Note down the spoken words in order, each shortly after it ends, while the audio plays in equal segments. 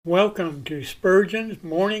Welcome to Spurgeon's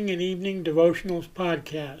Morning and Evening Devotionals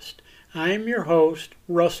podcast. I am your host,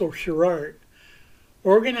 Russell Sherrard.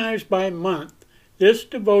 Organized by month, this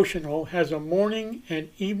devotional has a morning and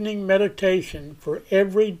evening meditation for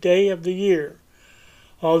every day of the year.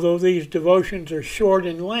 Although these devotions are short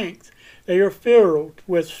in length, they are filled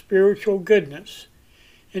with spiritual goodness.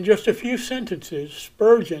 In just a few sentences,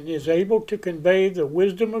 Spurgeon is able to convey the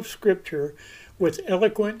wisdom of Scripture with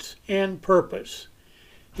eloquence and purpose.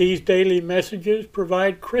 These daily messages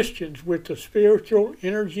provide Christians with the spiritual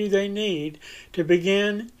energy they need to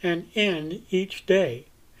begin and end each day.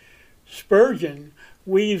 Spurgeon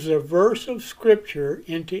weaves a verse of Scripture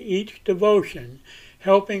into each devotion,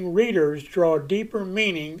 helping readers draw deeper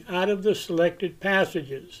meaning out of the selected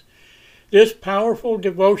passages. This powerful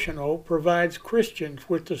devotional provides Christians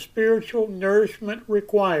with the spiritual nourishment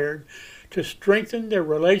required to strengthen their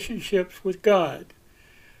relationships with God.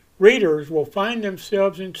 Readers will find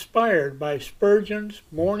themselves inspired by Spurgeon's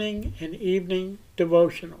morning and evening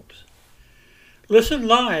devotionals. Listen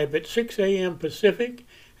live at 6 a.m. Pacific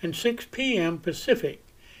and 6 p.m. Pacific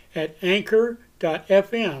at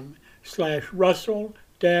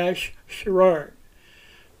anchor.fm/Russell-Sherrard.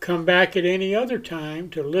 Come back at any other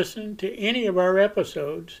time to listen to any of our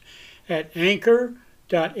episodes at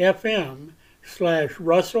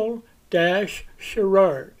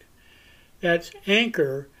anchor.fm/Russell-Sherrard. That's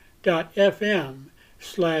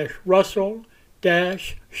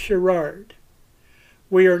anchor.fm/Russell-Sherrard.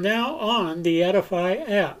 We are now on the Edify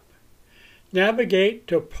app. Navigate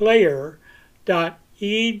to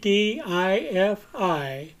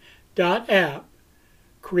player.edifi.app,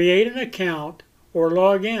 create an account, or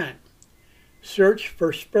log in. Search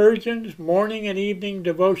for Spurgeon's Morning and Evening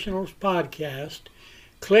Devotionals podcast,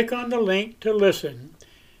 click on the link to listen,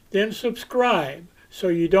 then subscribe so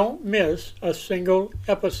you don't miss a single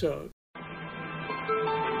episode.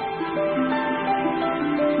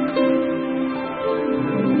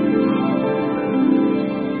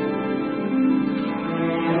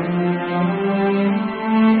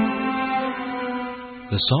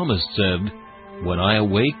 The psalmist said, "When I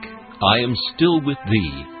awake, I am still with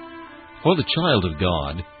Thee." For the child of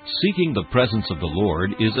God, seeking the presence of the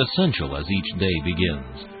Lord is essential as each day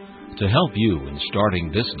begins. To help you in starting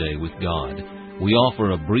this day with God, we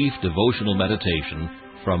offer a brief devotional meditation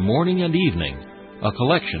from morning and evening, a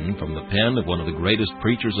collection from the pen of one of the greatest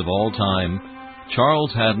preachers of all time,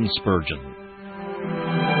 Charles Haddon Spurgeon.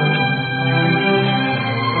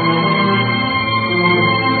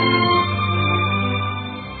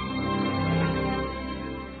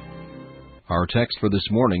 Our text for this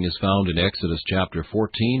morning is found in Exodus chapter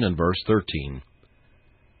 14 and verse 13.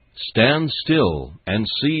 "Stand still and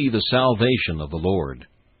see the salvation of the Lord."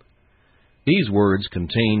 These words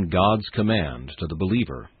contain God's command to the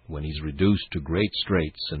believer when he's reduced to great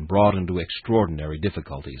straits and brought into extraordinary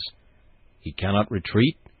difficulties. He cannot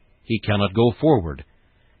retreat, he cannot go forward.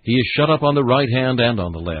 He is shut up on the right hand and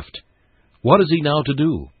on the left. What is he now to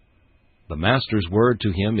do? The Master's word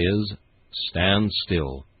to him is, "Stand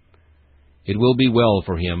still." It will be well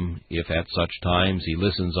for him if at such times he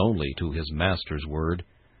listens only to his Master's word,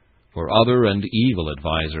 for other and evil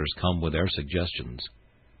advisers come with their suggestions.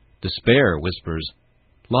 Despair whispers,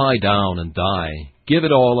 "Lie down and die, give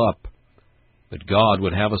it all up." But God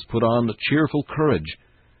would have us put on cheerful courage,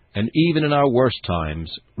 and even in our worst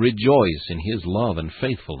times, rejoice in His love and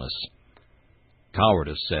faithfulness.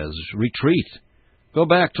 Cowardice says, "Retreat. Go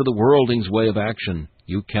back to the worldling's way of action.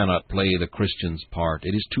 You cannot play the Christian's part.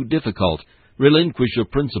 It is too difficult. Relinquish your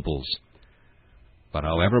principles." But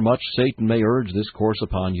however much Satan may urge this course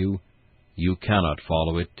upon you, you cannot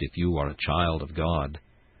follow it if you are a child of God.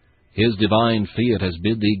 His divine fiat has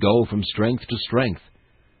bid thee go from strength to strength,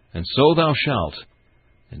 and so thou shalt,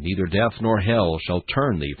 and neither death nor hell shall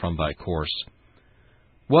turn thee from thy course.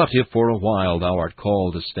 What if for a while thou art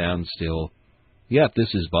called to stand still? Yet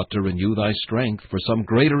this is but to renew thy strength for some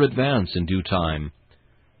greater advance in due time.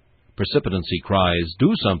 Precipitancy cries,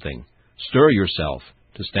 "Do something, stir yourself.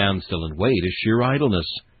 To stand still and wait is sheer idleness."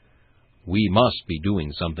 We must be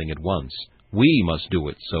doing something at once. We must do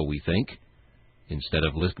it, so we think, instead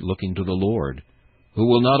of looking to the Lord, who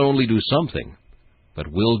will not only do something,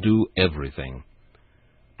 but will do everything.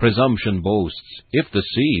 Presumption boasts, "If the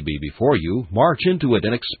sea be before you, march into it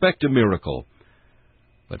and expect a miracle."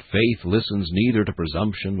 But faith listens neither to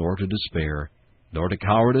presumption nor to despair, nor to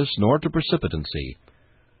cowardice nor to precipitancy,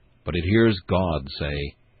 but it hears God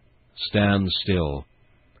say, "Stand still,"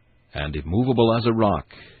 and immovable as a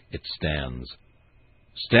rock, it stands.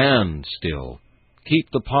 Stand still.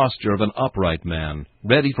 Keep the posture of an upright man,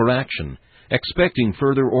 ready for action, expecting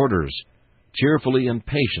further orders, cheerfully and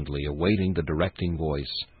patiently awaiting the directing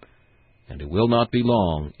voice. and it will not be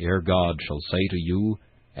long ere God shall say to you,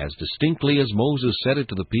 as distinctly as Moses said it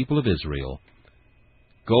to the people of Israel,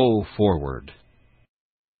 Go forward.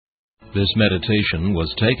 This meditation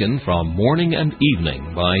was taken from Morning and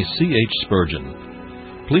Evening by C.H. Spurgeon.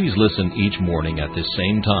 Please listen each morning at this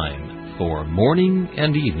same time for Morning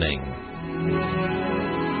and Evening.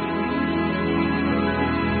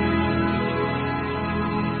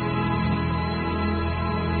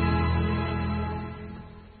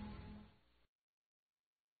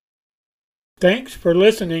 Thanks for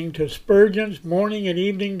listening to Spurgeon's Morning and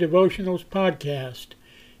Evening Devotionals podcast.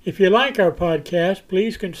 If you like our podcast,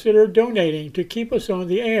 please consider donating to keep us on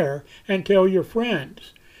the air and tell your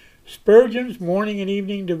friends. Spurgeon's Morning and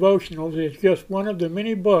Evening Devotionals is just one of the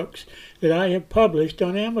many books that I have published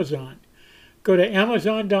on Amazon. Go to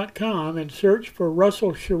Amazon.com and search for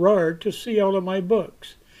Russell Sherrard to see all of my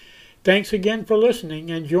books. Thanks again for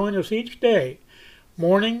listening, and join us each day,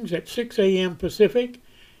 mornings at 6 a.m. Pacific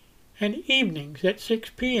and evenings at 6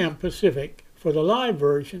 p.m. Pacific for the live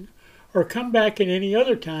version, or come back at any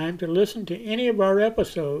other time to listen to any of our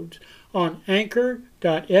episodes on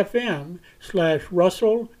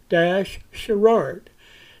anchor.fm/Russell-Sherrard.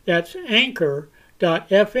 That's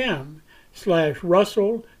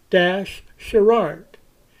anchor.fm/Russell-Sherrard.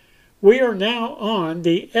 We are now on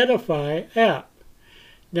the Edify app.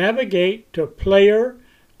 Navigate to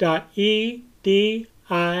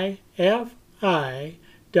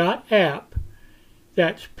player.edifi.app.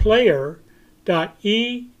 That's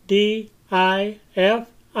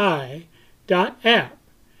player.edifi.app.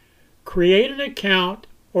 Create an account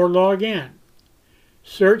or log in.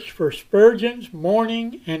 Search for Spurgeon's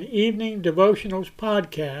Morning and Evening Devotionals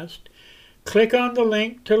podcast. Click on the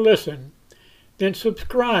link to listen, then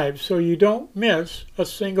subscribe so you don't miss a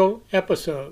single episode.